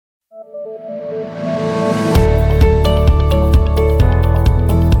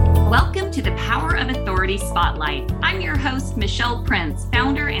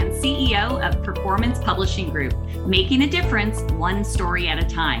of Performance Publishing Group, making a difference one story at a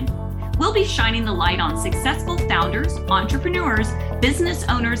time. We'll be shining the light on successful founders, entrepreneurs, business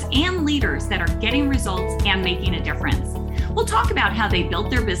owners, and leaders that are getting results and making a difference. We'll talk about how they built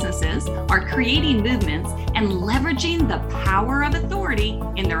their businesses, are creating movements, and leveraging the power of authority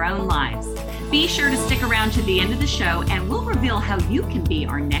in their own lives. Be sure to stick around to the end of the show, and we'll reveal how you can be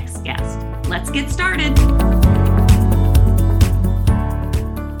our next guest. Let's get started.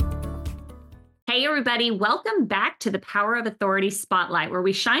 Hey, everybody. Welcome back to the Power of Authority Spotlight, where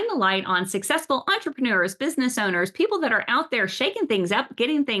we shine the light on successful entrepreneurs, business owners, people that are out there shaking things up,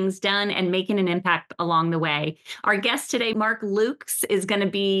 getting things done, and making an impact along the way. Our guest today, Mark Lukes, is going to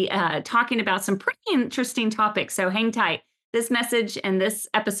be talking about some pretty interesting topics, so hang tight. This message and this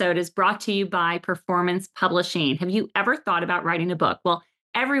episode is brought to you by Performance Publishing. Have you ever thought about writing a book? Well,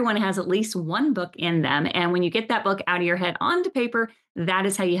 everyone has at least one book in them. And when you get that book out of your head onto paper, that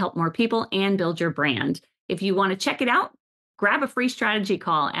is how you help more people and build your brand. If you want to check it out, grab a free strategy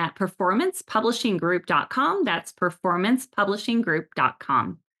call at performancepublishinggroup.com. That's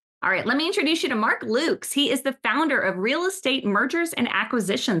performancepublishinggroup.com. All right, let me introduce you to Mark Lukes. He is the founder of Real Estate Mergers and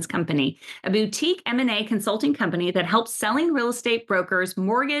Acquisitions Company, a boutique M&A consulting company that helps selling real estate brokers,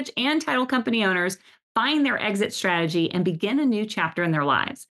 mortgage, and title company owners find their exit strategy and begin a new chapter in their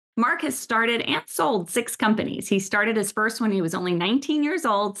lives. Mark has started and sold 6 companies. He started his first when he was only 19 years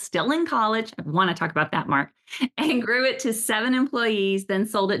old, still in college. I want to talk about that, Mark, and grew it to 7 employees, then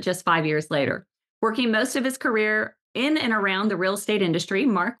sold it just 5 years later. Working most of his career in and around the real estate industry,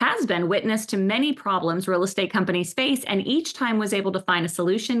 Mark has been witness to many problems real estate companies face, and each time was able to find a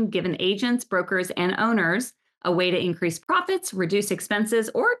solution, given agents, brokers, and owners a way to increase profits, reduce expenses,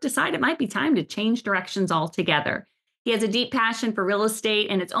 or decide it might be time to change directions altogether. He has a deep passion for real estate,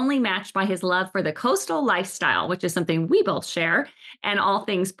 and it's only matched by his love for the coastal lifestyle, which is something we both share, and all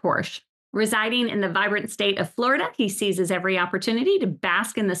things Porsche. Residing in the vibrant state of Florida, he seizes every opportunity to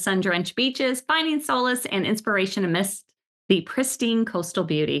bask in the sun-drenched beaches, finding solace and inspiration amidst the pristine coastal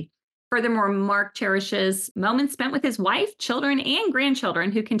beauty. Furthermore, Mark cherishes moments spent with his wife, children, and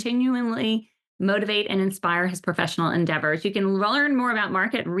grandchildren who continually motivate and inspire his professional endeavors. You can learn more about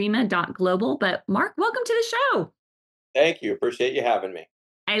Mark at REMA.global. But Mark, welcome to the show. Thank you. Appreciate you having me.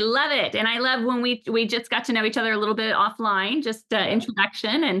 I love it. And I love when we just got to know each other a little bit offline, just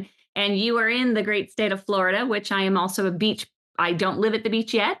introduction. And you are in the great state of Florida, which I am also a beach. I don't live at the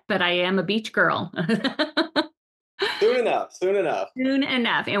beach yet, but I am a beach girl. Soon enough. Soon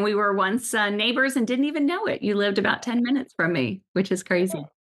enough. And we were once neighbors and didn't even know it. You lived about 10 minutes from me, which is crazy. Yeah.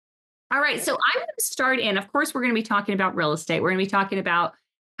 All right. So I'm going to start in. Of course, we're going to be talking about real estate. We're going to be talking about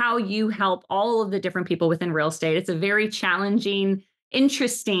how you help all of the different people within real estate. It's a very challenging,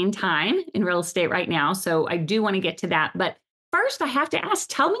 interesting time in real estate right now. So I do want to get to that. But first, I have to ask,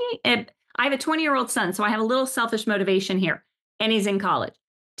 tell me, I have a 20-year-old son, so I have a little selfish motivation here, and he's in college.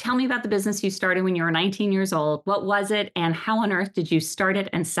 Tell me about the business you started when you were 19 years old. What was it, and how on earth did you start it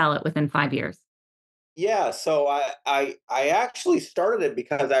and sell it within 5 years? Yeah. So I actually started it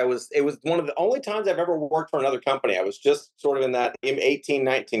because it was one of the only times I've ever worked for another company. I was just sort of in that 18,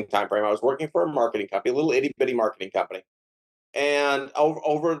 19 timeframe. I was working for a marketing company, a little itty bitty marketing company. And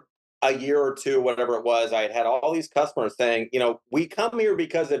over a year or two, whatever it was, I had all these customers saying, we come here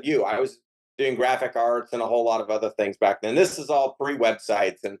because of you. I was doing graphic arts and a whole lot of other things back then. This is all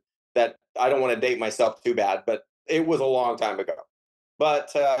pre-websites, and that I don't want to date myself too bad, but it was a long time ago.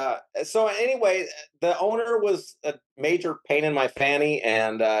 But so anyway, the owner was a major pain in my fanny,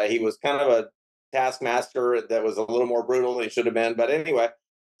 and he was kind of a taskmaster that was a little more brutal than he should have been. But anyway,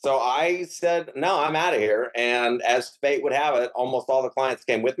 so I said, no, I'm out of here. And as fate would have it, almost all the clients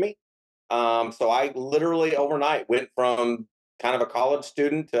came with me. So I literally overnight went from kind of a college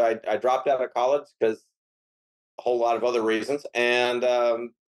student to I dropped out of college because a whole lot of other reasons, and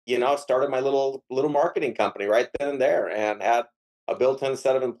started my little marketing company right then and there, and had a built-in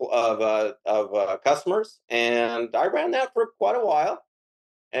set of customers, and I ran that for quite a while,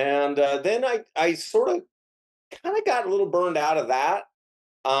 and then I sort of kind of got a little burned out of that,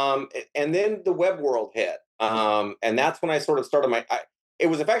 and then the web world hit, and that's when I sort of started it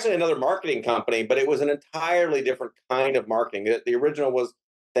was actually another marketing company, but it was an entirely different kind of marketing. The original was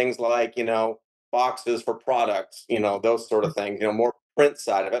things like boxes for products, those sort of things, more print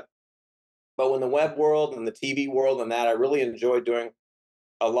side of it. But when the web world and the TV world and that, I really enjoyed doing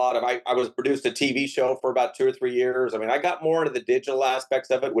a lot of, I was produced a TV show for about 2 or 3 years. I mean, I got more into the digital aspects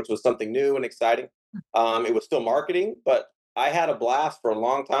of it, which was something new and exciting. It was still marketing, but I had a blast for a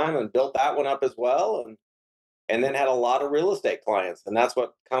long time and built that one up as well. And then had a lot of real estate clients. And that's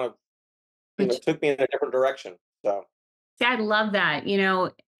what kind of took me in a different direction. So See, I love that.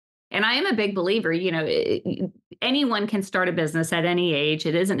 And I am a big believer, anyone can start a business at any age.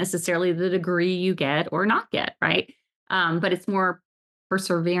 It isn't necessarily the degree you get or not get, right? But it's more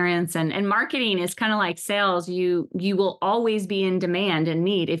perseverance, and marketing is kind of like sales. You will always be in demand and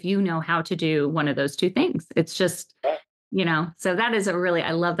need if you know how to do one of those two things. It's just, so that is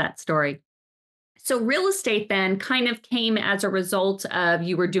I love that story. So real estate then kind of came as a result of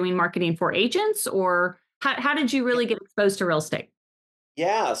you were doing marketing for agents, or how did you really get exposed to real estate?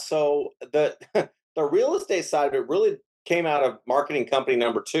 Yeah, so the the real estate side of it really came out of marketing company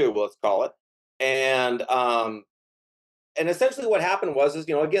number two, let's call it. And and essentially what happened was is,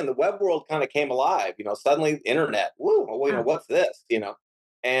 again, the web world kind of came alive, suddenly internet. Woo, well, Oh, what's this?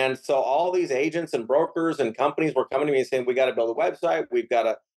 And so all these agents and brokers and companies were coming to me and saying, we got to build a website, we've got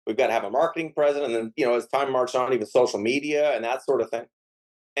to have a marketing presence. And then, as time marched on, even social media and that sort of thing.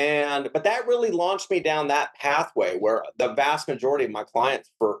 But that really launched me down that pathway where the vast majority of my clients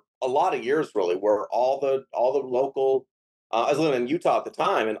for a lot of years really were all the local. I was living in Utah at the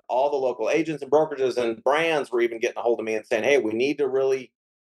time, and all the local agents and brokerages and brands were even getting a hold of me and saying, "Hey, we need to really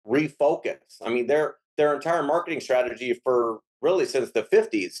refocus." I mean, their entire marketing strategy for really since the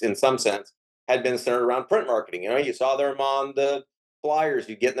 '50s, in some sense, had been centered around print marketing. You saw them on the flyers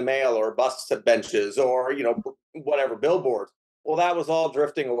you get in the mail, or bus benches, or whatever billboards. Well, that was all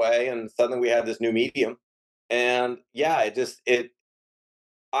drifting away, and suddenly we had this new medium. And yeah, it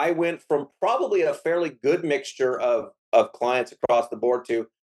I went from probably a fairly good mixture of clients across the board to,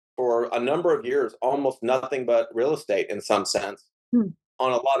 for a number of years, almost nothing but real estate in some sense hmm.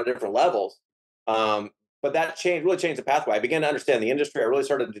 on a lot of different levels. Um, but that really changed the pathway. I began to understand the industry. I really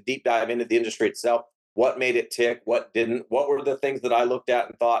started to deep dive into the industry itself. What made it tick? What didn't? What were the things that I looked at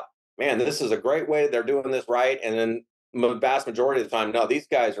and thought, man, this is a great way. They're doing this right. And then the vast majority of the time, no, these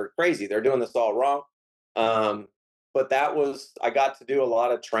guys are crazy. They're doing this all wrong. Um, but I got to do a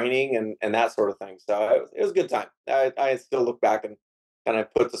lot of training and that sort of thing. So it was a good time. I still look back and kind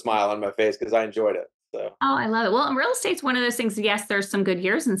of puts a smile on my face because I enjoyed it. So, Oh, I love it. Well, and real estate's one of those things. Yes, there's some good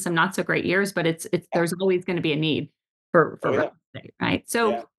years and some not so great years, but it's yeah. there's always going to be a need for Oh, real yeah. estate, right? So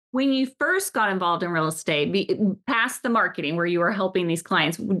Yeah. when you first got involved in real estate, past the marketing where you were helping these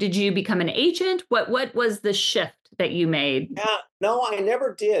clients, did you become an agent? What was the shift that you made? Yeah, no, I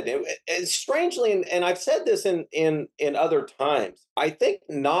never did. Strangely, and I've said this in other times. I think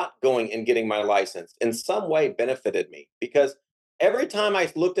not going and getting my license in some way benefited me because every time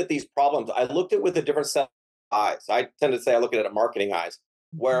I looked at these problems, I looked at it with a different set of eyes. I tend to say I look at it at marketing eyes.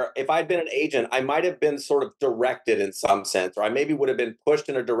 Mhm. Where if I'd been an agent, I might have been sort of directed in some sense, or I maybe would have been pushed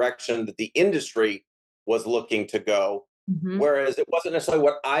in a direction that the industry was looking to go, Mhm. whereas it wasn't necessarily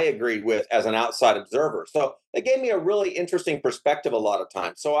what I agreed with as an outside observer. So it gave me a really interesting perspective a lot of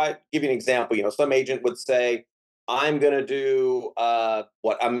times. So I give you an example. Some agent would say, "I'm going to do a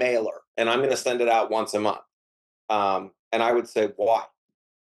mailer, and I'm going to send it out once a month." And I would say, "Why?"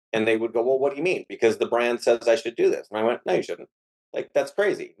 And they would go, "Well, what do you mean?" Because the brand says I should do this. And I went, "No, you shouldn't. Like, that's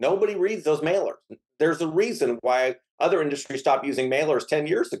crazy. Nobody reads those mailers. There's a reason why other industries stopped using mailers 10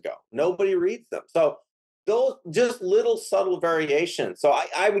 years ago. Nobody reads them." So those just little subtle variations. So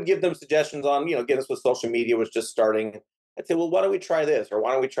I would give them suggestions on, again, this was social media was just starting. I'd say, well, why don't we try this or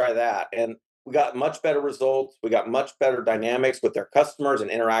why don't we try that? And we got much better results. We got much better dynamics with their customers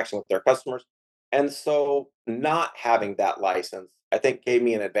and interaction with their customers. And so not having that license, I think gave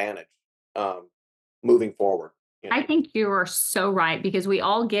me an advantage um, moving forward. You I know, think you are so right because we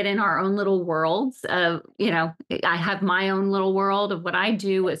all get in our own little worlds of, I have my own little world of what I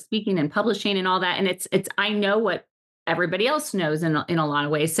do with speaking and publishing and all that. And I know what everybody else knows in a lot of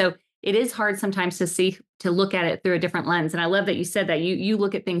ways. So it is hard sometimes to look at it through a different lens. And I love that you said that you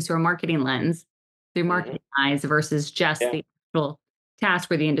look at things through a marketing lens, through hmm marketing eyes versus just yeah, the actual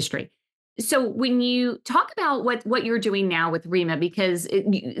task or the industry. So when you talk about what you're doing now with REMA, because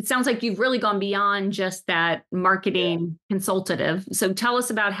it sounds like you've really gone beyond just that yeah. marketing consultative. So tell us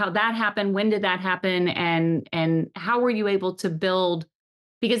about how that happened. When did that happen? And how were you able to build?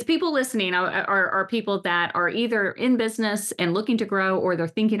 Because people listening are people that are either in business and looking to grow, or they're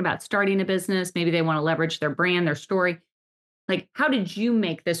thinking about starting a business. Maybe they want to leverage their brand, their story. Like, how did you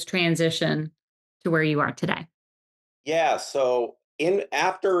make this transition to where you are today? Yeah. So in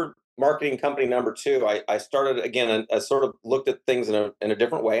after marketing company number two, I started again and I sort of looked at things in a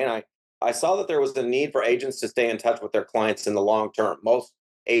different way. And I saw that there was a need for agents to stay in touch with their clients in the long term. Most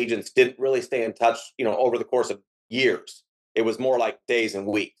agents didn't really stay in touch, over the course of years. It was more like days and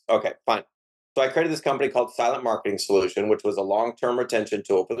weeks. Okay, fine. So I created this company called Silent Marketing Solution, which was a long-term retention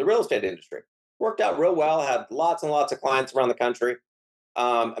tool for the real estate industry. Worked out real well, had lots and lots of clients around the country.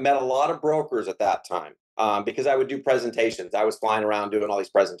 I met a lot of brokers at that time. because I would do presentations. I was flying around doing all these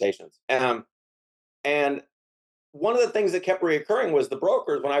presentations. And one of the things that kept reoccurring was the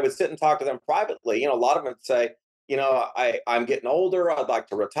brokers, when I would sit and talk to them privately, a lot of them would say, I'm getting older. I'd like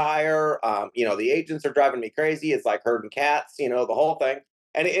to retire. The agents are driving me crazy. It's like herding cats, the whole thing.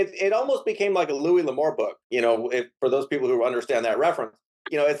 And it almost became like a Louis L'Amour book, for those people who understand that reference.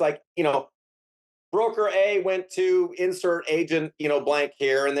 It's like, broker A went to insert agent, blank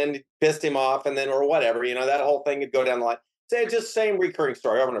here, and then pissed him off, and then, or whatever, that whole thing would go down the line. Say just same recurring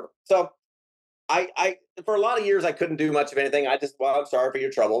story over and over. So I for a lot of years I couldn't do much of anything. I just, well, I'm sorry for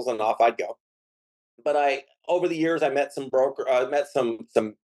your troubles, and off I'd go. But over the years I met some met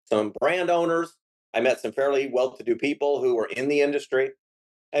some brand owners. I met some fairly well-to-do people who were in the industry.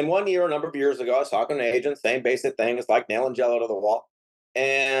 And one year, a number of years ago, I was talking to an agent, same basic thing. It's like nailing jello to the wall.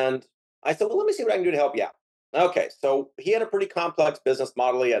 And I said, well, let me see what I can do to help you out. Okay, so he had a pretty complex business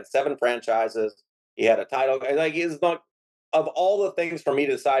model. He had 7 franchises. He had a title. Like, he's not, of all the things for me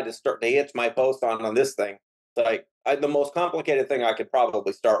to decide to start to hitch my post on this thing, like the most complicated thing I could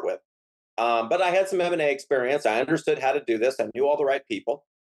probably start with. But I had some M&A experience. I understood how to do this. I knew all the right people.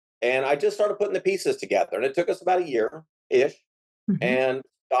 And I just started putting the pieces together. And it took us about a year-ish. Mhm. And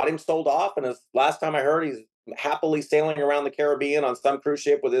got him sold off. And as last time I heard, he's happily sailing around the Caribbean on some cruise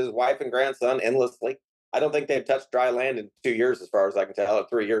ship with his wife and grandson endlessly. I don't think they've touched dry land in 2 years, as far as I can tell, or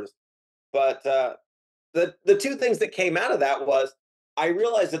 3 years. But the two things that came out of that was I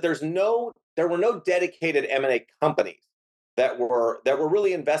realized that there were no dedicated M&A companies that were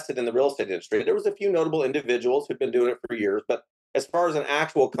really invested in the real estate industry. There was a few notable individuals who'd been doing it for years, but as far as an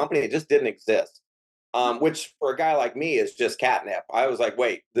actual company, it just didn't exist. Which for a guy like me is just catnip. I was like,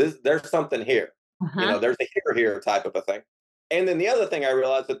 wait, there's something here. Uh-huh. There's a here type of a thing. And then the other thing I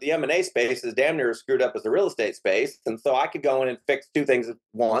realized that the M&A space is damn near as screwed up as the real estate space. And so I could go in and fix two things at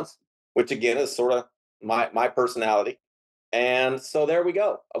once, which again is sort of my personality. And so there we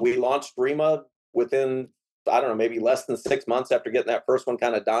go. We launched REMA within, I don't know, maybe less than 6 months after getting that first one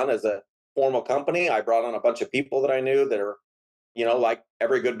kind of done as a formal company. I brought on a bunch of people that I knew that are, like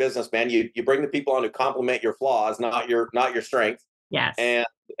every good businessman, you bring the people on who complement your flaws, not your strengths. Yes.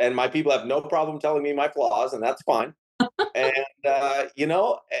 And my people have no problem telling me my flaws, and that's fine. And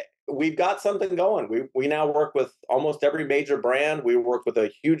we've got something going. We now work with almost every major brand. We work with a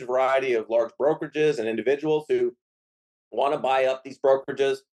huge variety of large brokerages and individuals who want to buy up these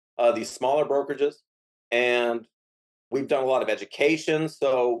brokerages, these smaller brokerages, and we've done a lot of education.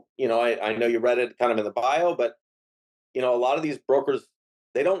 So I know you read it kind of in the bio, but a lot of these brokers,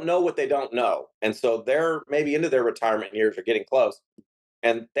 they don't know what they don't know. And so they're maybe into their retirement years or getting close,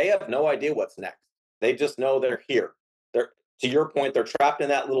 and they have no idea what's next. They just know they're here. They're, to your point, they're trapped in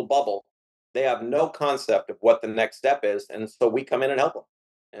that little bubble. They have no concept of what the next step is. And so we come in and help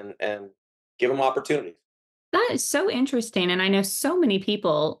them and give them opportunities. That is so interesting. And I know so many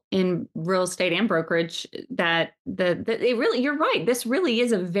people in real estate and brokerage that it really, you're right. This really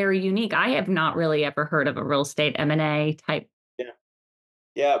is a very unique. I have not really ever heard of a real estate M&A type. Yeah.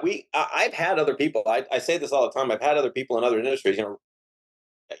 Yeah. I've had other people, I say this all the time. I've had other people in other industries,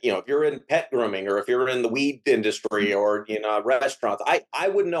 if you're in pet grooming or if you're in the weed industry or restaurants, I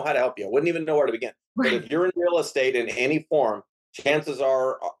wouldn't know how to help you. I wouldn't even know where to begin. But Right. if you're in real estate in any form, chances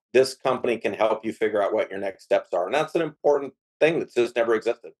are this company can help you figure out what your next steps are, and that's an important thing that's just never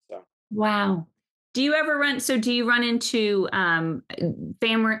existed. So Wow. Do you run into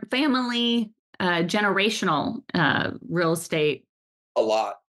family generational real estate? a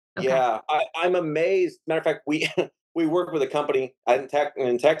lot. Okay. Yeah, I'm amazed. Matter of fact, we we work with a company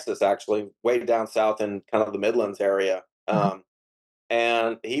in Texas, actually, way down south in kind of the Midlands area, Uh-huh.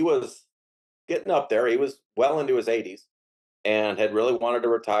 and he was getting up there. He was well into his 80s and had really wanted to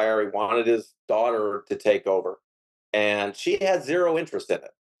retire. He wanted his daughter to take over, and she had zero interest in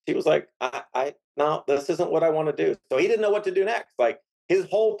it. She was like, I no, this isn't what I want to do. So he didn't know what to do next. Like his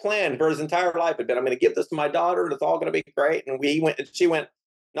whole plan for his entire life had been, I'm going to give this to my daughter, and it's all going to be great. And she went,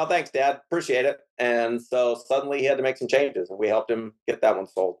 no, thanks, Dad, appreciate it. And so suddenly he had to make some changes, and we helped him get that one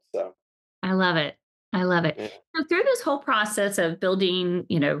sold. So I love it. I love it. yeah, So through this whole process of building,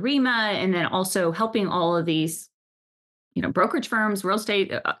 REMA, and then also helping all of these, brokerage firms, real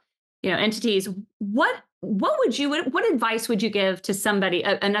estate, entities, what advice would you give to somebody,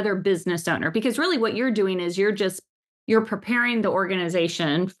 another business owner? Because really what you're doing is you're preparing the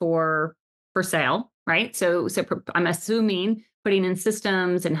organization for sale, right? So I'm assuming putting in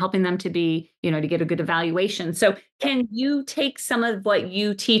systems and helping them to be, to get a good evaluation. So yeah, can you take some of what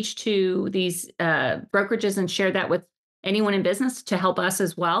you teach to these brokerages and share that with anyone in business to help us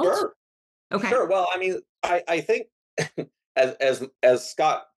as well? sure, Okay. sure. Well, I mean, I think as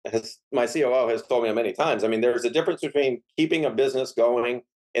Scott my COO has told me many times. I mean, there's a difference between keeping a business going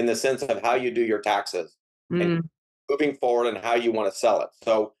in the sense of how you do your taxes and Mm, moving forward and how you want to sell it.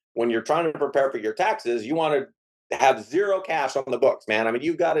 So when you're trying to prepare for your taxes, you want to have zero cash on the books, man. I mean,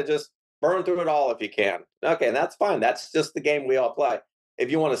 you've got to just burn through it all if you can. Okay, and that's fine. That's just the game we all play. If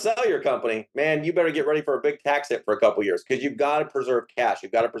you want to sell your company, man, you better get ready for a big tax hit for a couple of years because you've got to preserve cash.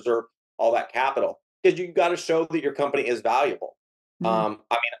 You've got to preserve all that capital because you've got to show that your company is valuable. mm,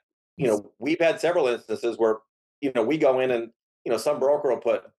 I mean, we've had several instances where, we go in and, some broker will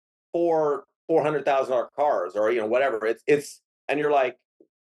put $400,000 cars or, whatever. And you're like,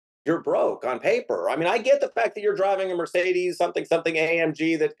 you're broke on paper. I mean, I get the fact that you're driving a Mercedes, something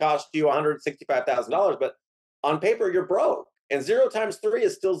AMG that cost you $165,000, but on paper, you're broke. And zero times three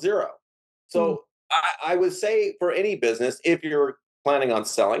is still zero. mm, So I would say for any business, if you're planning on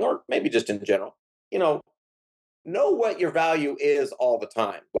selling, or maybe just in general, you know what your value is all the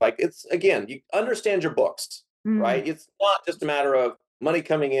time. Like, it's, again, you understand your books, mm, right? It's not just a matter of money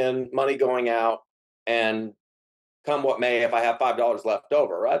coming in, money going out, and come what may, if I have $5 left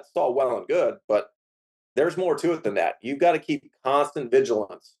over. That's all well and good, but there's more to it than that. You've got to keep constant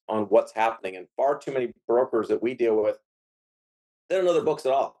vigilance on what's happening. And far too many brokers that we deal with, they don't know their books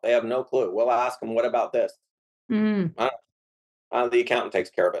at all. They have no clue. We'll ask them, what about this? mm. Uh, the accountant takes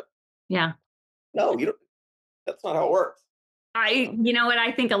care of it. Yeah. No, you don't. That's not how it works. You know what? I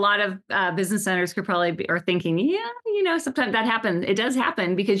think a lot of business owners could probably be, are thinking, yeah, sometimes that happens. It does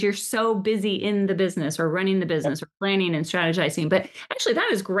happen because you're so busy in the business or running the Yep. business or planning and strategizing. But actually, that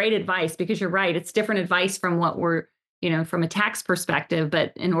is great advice because you're right. It's different advice from what we're, from a tax perspective.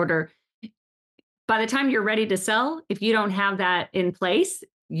 But by the time you're ready to sell, if you don't have that in place,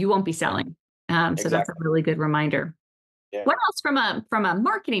 you won't be selling. So that's a Exactly. really good reminder. Yeah. What else from a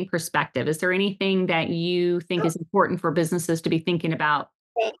marketing perspective? Is there anything that you think Sure. is important for businesses to be thinking about?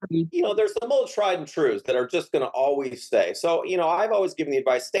 Well, there's some old tried and trues that are just going to always stay. So, I've always given the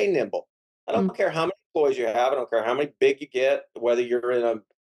advice, stay nimble. I Mm, don't care how many employees you have. I don't care how many big you get, whether you're in a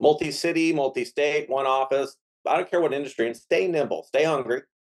multi-city, multi-state, one office. I don't care what industry, and stay nimble, stay hungry.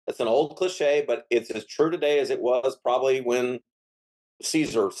 That's an old cliche, but it's as true today as it was probably when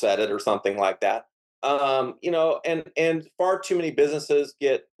Caesar said it or something like that. And far too many businesses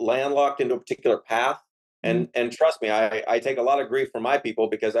get landlocked into a particular path. mm, And trust me, I take a lot of grief from my people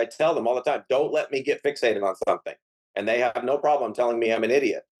because I tell them all the time, don't let me get fixated on something. And they have no problem telling me I'm an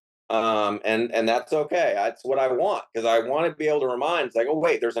idiot. And that's okay. That's what I want because I want to be able to remind, it's like, oh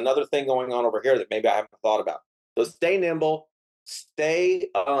wait, there's another thing going on over here that maybe I haven't thought about. So stay nimble, stay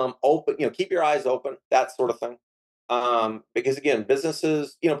open, keep your eyes open, that sort of thing. Because again,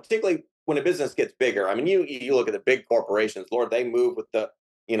 businesses, particularly when a business gets bigger, I mean, you look at the big corporations, Lord, they move with the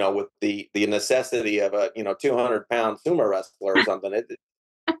necessity of a 200-pound sumo wrestler or something.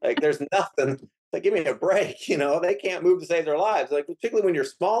 Like there's nothing. Like, give me a break. They can't move to save their lives. Like, particularly when you're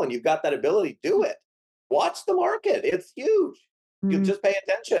small and you've got that ability, do it. Watch the market. It's huge. You mm, just pay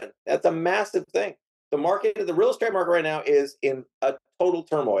attention. That's a massive thing. The real estate market right now is in a total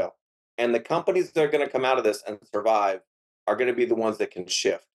turmoil. And the companies that are going to come out of this and survive are going to be the ones that can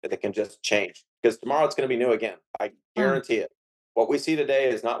shift, that can just change. Because tomorrow it's going to be new again. I yeah. guarantee it. What we see today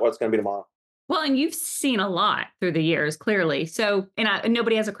is not what's going to be tomorrow. Well, and you've seen a lot through the years, clearly. So, and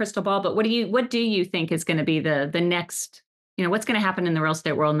nobody has a crystal ball, but what do you think is going to be the next, what's going to happen in the real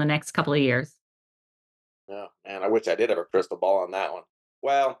estate world in the next couple of years? Oh, man, I wish I did have a crystal ball on that one.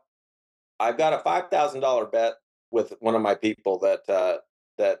 Well, I've got a $5,000 bet with one of my people that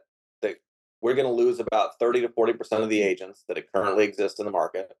that we're going to lose about 30 to 40% of the agents that currently exist in the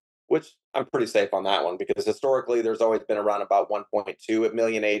market, which I'm pretty safe on that one because historically there's always been around about 1.2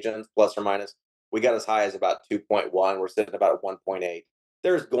 million agents plus or minus. We got as high as about 2.1. We're sitting about at 1.8.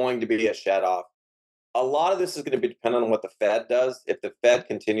 There's going to be a shed off. A lot of this is going to be dependent on what the Fed does. If the Fed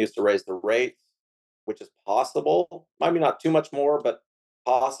continues to raise the rates, which is possible, maybe not too much more, but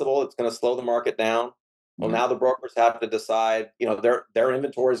possible, it's going to slow the market down. Well, Yeah. now the brokers have to decide, their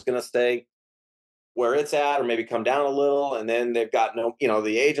inventory is going to stay where it's at, or maybe come down a little, and then they've got no,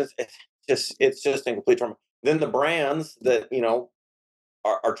 the agents. It's just in complete turmoil. Then the brands that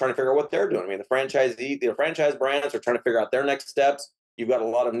are trying to figure out what they're doing. I mean, the franchise brands are trying to figure out their next steps. You've got a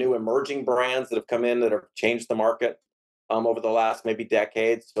lot of new emerging brands that have come in that have changed the market over the last maybe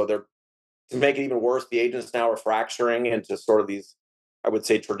decades. So they're to make it even worse, the agents now are fracturing into sort of these, I would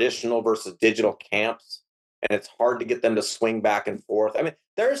say, traditional versus digital camps. And it's hard to get them to swing back and forth. I mean,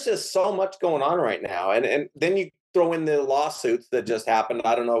 there's just so much going on right now. And then you throw in the lawsuits that just happened.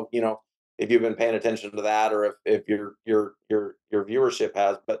 I don't know, if you've been paying attention to that or if your viewership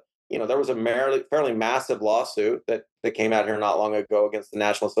has, but there was a fairly massive lawsuit that came out here not long ago against the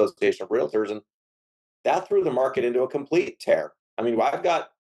National Association of Realtors, and that threw the market into a complete tear. I mean, I've got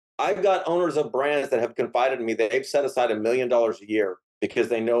owners of brands that have confided in me that they've set aside $1 million a year because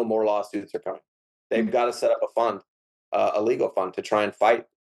they know more lawsuits are coming. They've got to set up a fund, a legal fund, to try and fight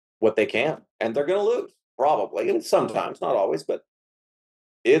what they can, and they're going to lose probably. I mean, sometimes, not always, but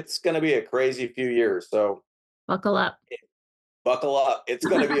it's going to be a crazy few years. So buckle up. Buckle up. It's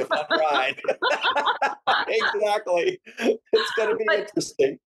going to be a fun ride. Exactly. It's going to be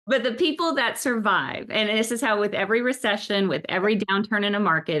interesting. But the people that survive, and this is how with every recession, with every downturn in a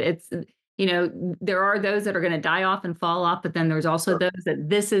market, it's, there are those that are going to die off and fall off, but then there's also those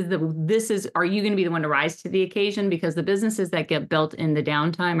that are you going to be the one to rise to the occasion? Because the businesses that get built in the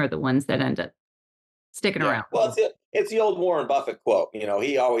downtime are the ones that end up sticking around. Well, it's the old Warren Buffett quote.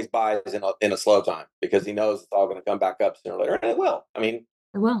 He always buys in a slow time because he knows it's all going to come back up sooner or later, and it will. I mean,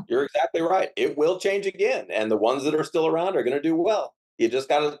 it will. You're exactly right. It will change again, and the ones that are still around are going to do well. You just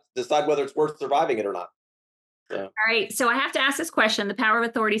got to decide whether it's worth surviving it or not. Yeah. All right. So I have to ask this question, The Power of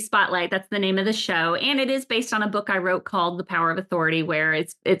Authority Spotlight. That's the name of the show. And it is based on a book I wrote called The Power of Authority, where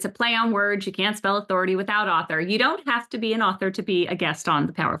it's a play on words. You can't spell authority without author. You don't have to be an author to be a guest on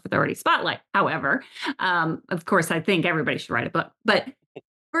The Power of Authority Spotlight. However, of course, I think everybody should write a book. But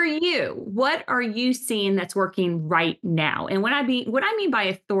for you, what are you seeing that's working right now? And what I mean by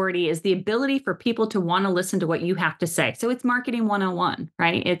authority is the ability for people to want to listen to what you have to say. So it's marketing 101,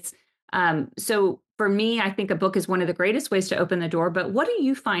 right? It's so for me, I think a book is one of the greatest ways to open the door. But what are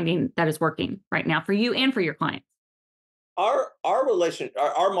you finding that is working right now for you and for your clients? Our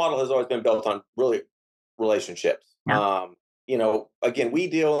model has always been built on really relationships. Yeah. Again, we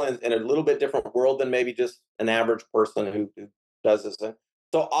deal in a little bit different world than maybe just an average person who does this thing.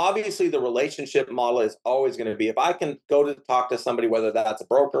 So obviously the relationship model is always going to be, if I can go to talk to somebody, whether that's a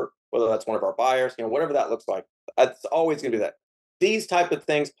broker, whether that's one of our buyers, whatever that looks like, it's always going to be that. These type of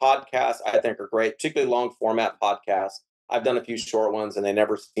things, podcasts, I think are great, particularly long format podcasts. I've done a few short ones and they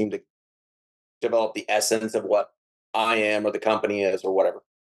never seem to develop the essence of what I am or the company is or whatever.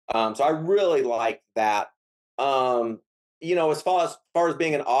 So I really like that. As far as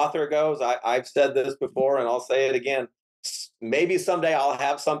being an author goes, I've said this before and I'll say it again. Maybe someday I'll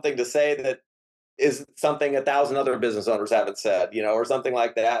have something to say that is something 1,000 other business owners haven't said, or something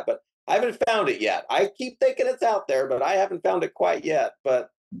like that. But I haven't found it yet. I keep thinking it's out there, but I haven't found it quite yet.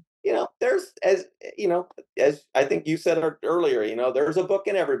 But, there's, as I think you said earlier, there's a book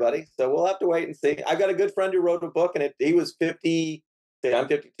in everybody. So we'll have to wait and see. I've got a good friend who wrote a book and he was 50. I'm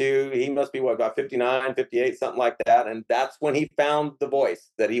 52. He must be about 59, 58, something like that. And that's when he found the voice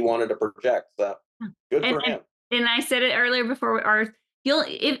that he wanted to project. So good for him. And I said it earlier before,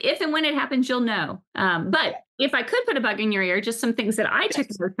 if and when it happens, you'll know. But if I could put a bug in your ear, just some things that I took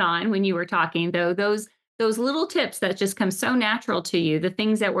notes on when you were talking, though, those little tips that just come so natural to you, the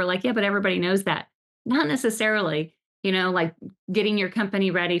things that were like, yeah, but everybody knows that. Not necessarily, like getting your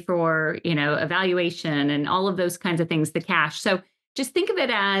company ready for, evaluation and all of those kinds of things, the cash. So just think of it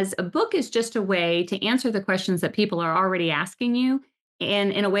as a book is just a way to answer the questions that people are already asking you.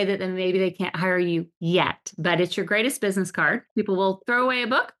 And in a way that then maybe they can't hire you yet, but it's your greatest business card. People will throw away a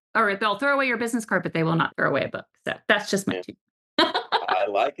book or they'll throw away your business card, but they will not throw away a book. So that's just my two. I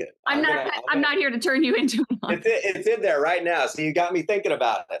like it. I'm not here to turn you into one. It's in there right now. So you got me thinking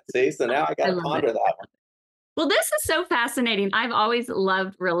about it. See, so now I got to ponder that one. Well, this is so fascinating. I've always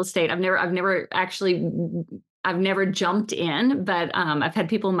loved real estate. I've never jumped in, but I've had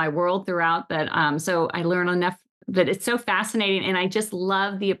people in my world throughout that. So I learn enough. But it's so fascinating. And I just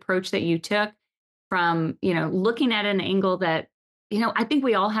love the approach that you took from, looking at an angle that, I think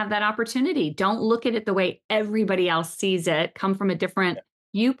we all have that opportunity. Don't look at it the way everybody else sees it. Come from a different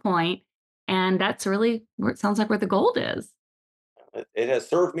viewpoint. And that's really where it sounds like where the gold is. It has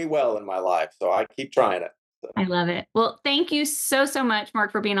served me well in my life. So I keep trying it. So. I love it. Well, thank you so much,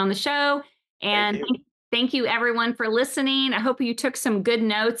 Mark, for being on the show. And thank you, everyone, for listening. I hope you took some good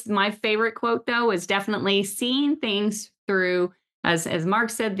notes. My favorite quote, though, is definitely seeing things through, as Mark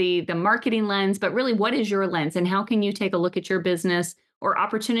said, the marketing lens, but really, what is your lens and how can you take a look at your business or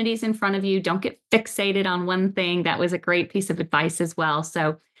opportunities in front of you? Don't get fixated on one thing. That was a great piece of advice as well.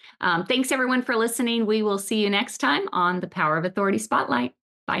 So thanks, everyone, for listening. We will see you next time on the Power of Authority Spotlight.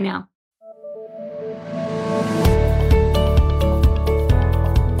 Bye now.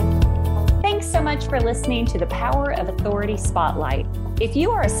 Thanks so much for listening to the Power of Authority Spotlight. If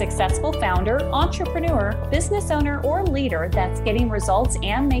you are a successful founder, entrepreneur, business owner, or leader that's getting results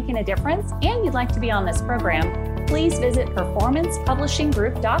and making a difference, and you'd like to be on this program, please visit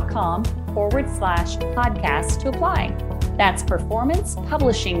performancepublishinggroup.com/podcast to apply. That's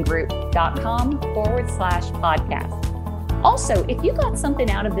performancepublishinggroup.com/podcast. Also, if you got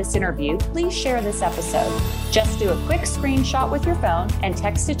something out of this interview, please share this episode. Just do a quick screenshot with your phone and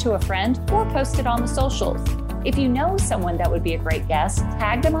text it to a friend or post it on the socials. If you know someone that would be a great guest,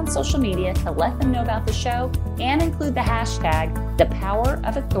 tag them on social media to let them know about the show and include the hashtag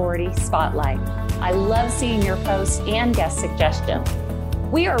 #ThePowerOfAuthoritySpotlight. I love seeing your posts and guest suggestions.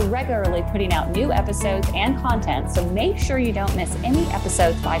 We are regularly putting out new episodes and content, so make sure you don't miss any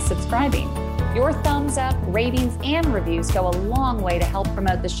episodes by subscribing. Your thumbs up, ratings, and reviews go a long way to help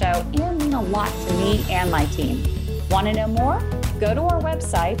promote the show and mean a lot to me and my team. Want to know more? Go to our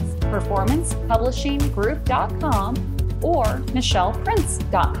websites, performancepublishinggroup.com or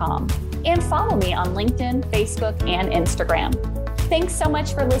michelleprince.com, and follow me on LinkedIn, Facebook, and Instagram. Thanks so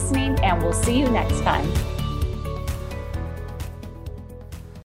much for listening, and we'll see you next time.